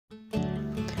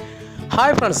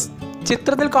Hi friends,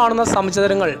 ചിത്രത്തിൽ കാണുന്ന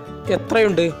സമചതുരങ്ങൾ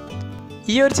എത്രയുണ്ട്?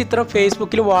 ഈ ഒരു ചിത്രം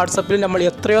ഫേസ്ബുക്കിലും വാട്സപ്പിലും നമ്മൾ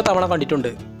എത്രയോ തവണ കണ്ടിട്ടുണ്ട്.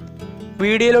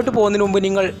 വീഡിയോയിലോട്ട് പോകുന്നതിന് മുമ്പ്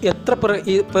നിങ്ങൾ എത്ര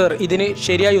പേർ ഇതിന്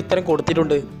ശരിയായ ഉത്തരം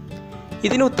കൊടുത്തിട്ടുണ്ട്?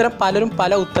 ഇതിന് ഉത്തരം പലരും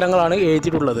പല ഉത്തരങ്ങളാണ്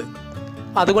എഴുതിയിട്ടുള്ളത്.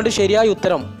 അതുകൊണ്ട് ശരിയായ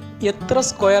ഉത്തരം എത്ര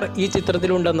സ്ക്വയർ ഈ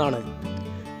ചിത്രത്തിലുണ്ടെന്നാണ്.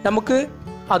 നമുക്ക്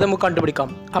കണ്ടുപിടിക്കാം.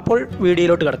 അപ്പോൾ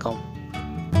വീഡിയോയിലോട്ട് കിടക്കാം.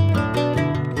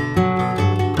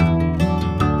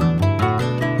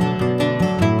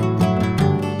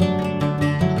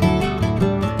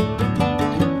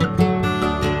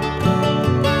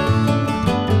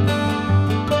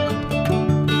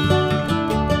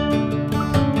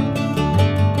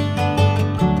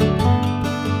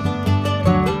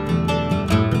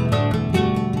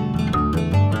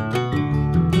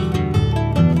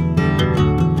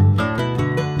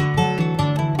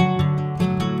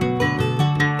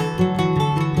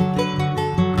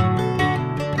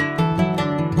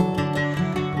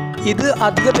 ഇത്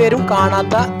അധിക പേരും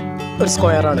കാണാത്ത ഒരു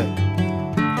സ്ക്വയറാണ്.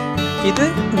 ഇത്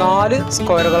 4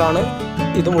 സ്ക്വയറുകളാണ്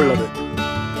ഇതുമുള്ളത്.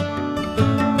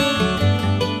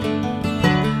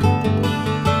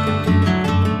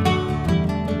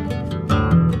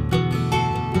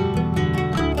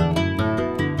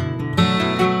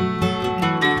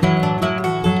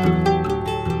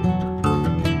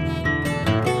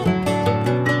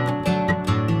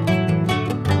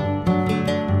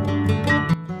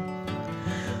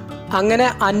 അങ്ങനെ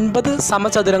 50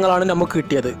 സമചതുരങ്ങളാണ് നമുക്ക്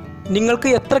കിട്ടിയത്. നിങ്ങൾക്ക്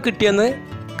എത്ര കിട്ടിയെന്ന്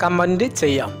കമൻറ്റ്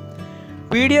ചെയ്യാം.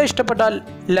 വീഡിയോ ഇഷ്ടപ്പെട്ടാൽ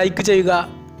ലൈക്ക് ചെയ്യുക,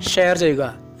 ഷെയർ ചെയ്യുക.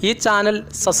 ഈ ചാനൽ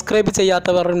സബ്സ്ക്രൈബ്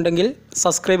ചെയ്യാത്തവർ ഉണ്ടെങ്കിൽ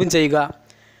സബ്സ്ക്രൈബും ചെയ്യുക.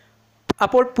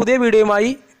 അപ്പോൾ പുതിയ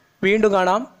വീഡിയോയുമായി വീണ്ടും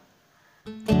കാണാം.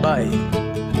 ബൈ.